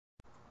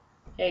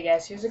Hey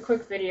guys, here's a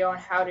quick video on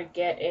how to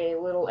get a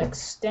little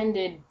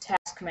extended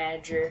task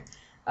manager,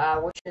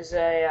 which is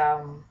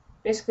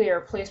basically a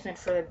replacement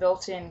for the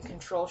built-in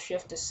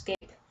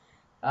Control-Shift-Escape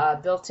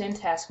built-in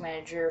task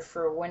manager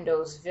for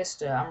Windows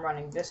Vista. I'm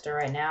running Vista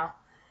right now.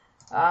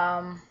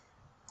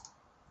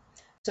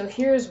 So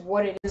here's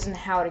what it is and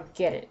how to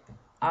get it.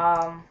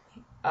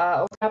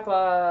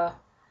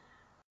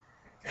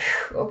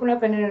 Open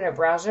up an internet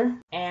browser,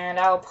 and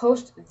I'll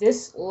post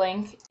this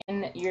link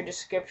in your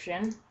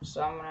description.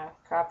 So I'm gonna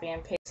copy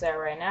and paste that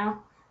right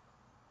now.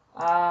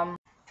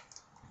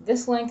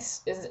 This link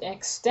is an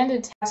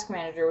extended task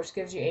manager, which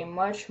gives you a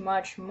much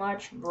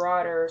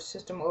broader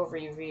system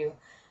overview.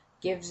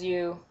 Gives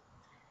you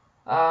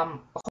a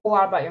whole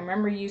lot about your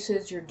memory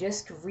usage, your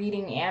disk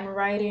reading and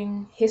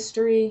writing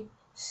history,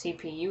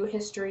 CPU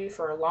history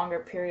for a longer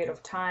period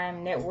of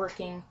time,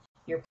 networking,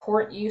 your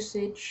port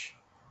usage,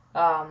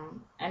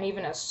 and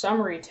even a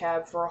summary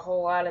tab for a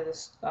whole lot of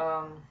this.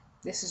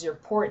 This is your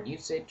port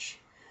usage.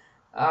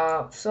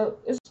 So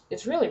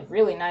it's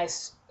really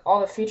nice,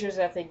 all the features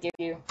that they give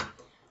you.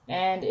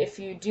 And if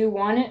you do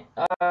want it,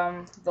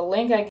 the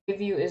link I give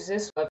you is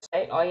this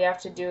website. All you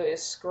have to do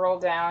is scroll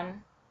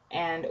down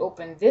and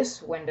open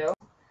this window,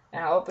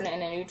 and I'll open it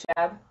in a new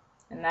tab,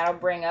 and that'll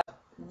bring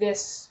up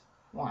this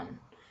one.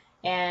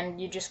 And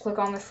you just click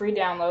on the free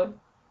download,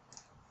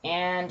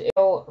 and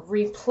it'll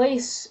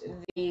replace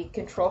the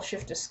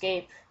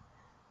Control-Shift-Escape,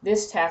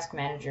 this task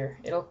manager.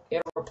 It'll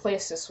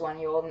replace this one.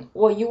 You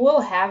will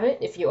have it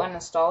if you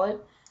uninstall it,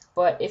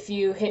 but if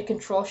you hit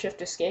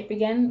Control-Shift-Escape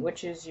again,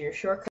 which is your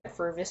shortcut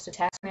for Vista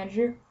Task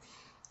Manager,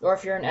 or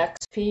if you're in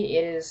XP,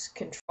 it is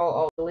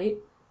Control-Alt-Delete,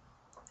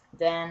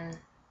 then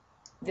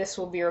this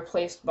will be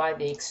replaced by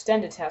the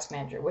extended task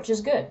manager, which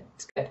is good.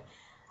 It's good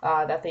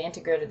that they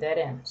integrated that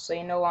in, so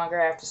you no longer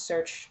have to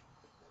search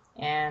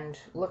and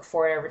look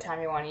for it every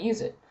time you want to use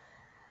it.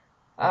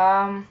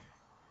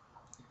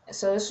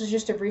 So this was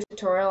just a brief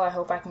tutorial. I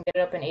hope I can get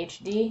it up in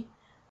HD.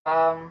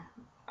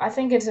 I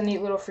think it's a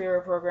neat little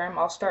freeware program.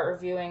 I'll start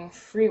reviewing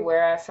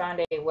freeware. I found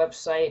a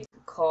website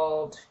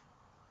called,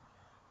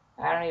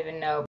 I don't even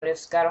know, but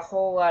it's got a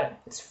whole lot.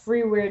 It's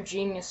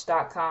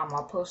freewaregenius.com.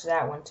 I'll post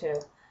that one too.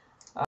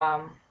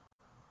 A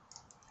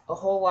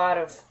whole lot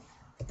of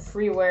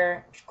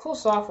freeware, cool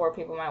software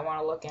people might want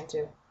to look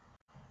into.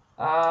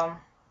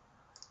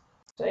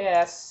 So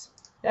yeah,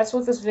 that's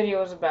what this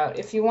video is about.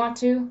 If you want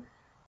to, go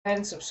ahead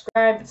and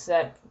subscribe. It's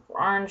that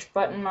orange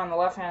button on the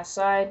left-hand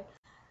side.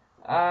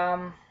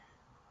 Yeah,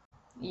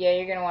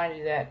 you're going to want to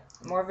do that.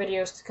 More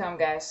videos to come,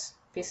 guys.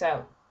 Peace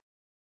out.